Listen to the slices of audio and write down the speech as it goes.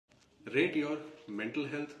Rate your mental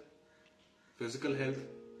health, physical health,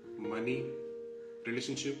 money,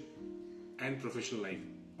 relationship and professional life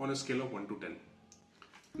on a scale of 1 to 10.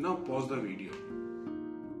 Now pause the video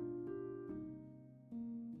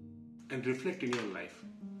and reflect in your life.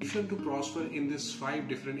 If you want to prosper in these 5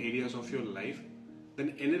 different areas of your life,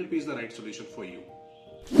 then NLP is the right solution for you.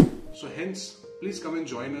 So hence, please come and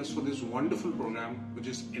join us for this wonderful program, which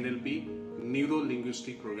is NLP,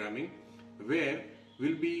 Neuro-linguistic-Programming, where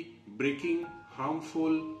we'll be breaking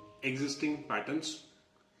harmful existing patterns.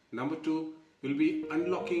 Number 2, we'll be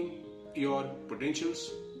unlocking your potentials.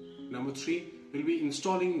 Number 3, we'll be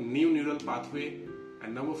installing new neural pathway.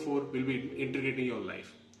 And number 4, we'll be integrating your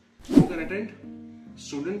life. You can attend,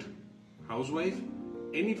 student, housewife,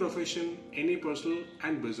 any profession, any personal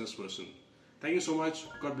and business person. Thank you so much.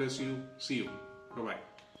 God bless you. See you. Bye-bye.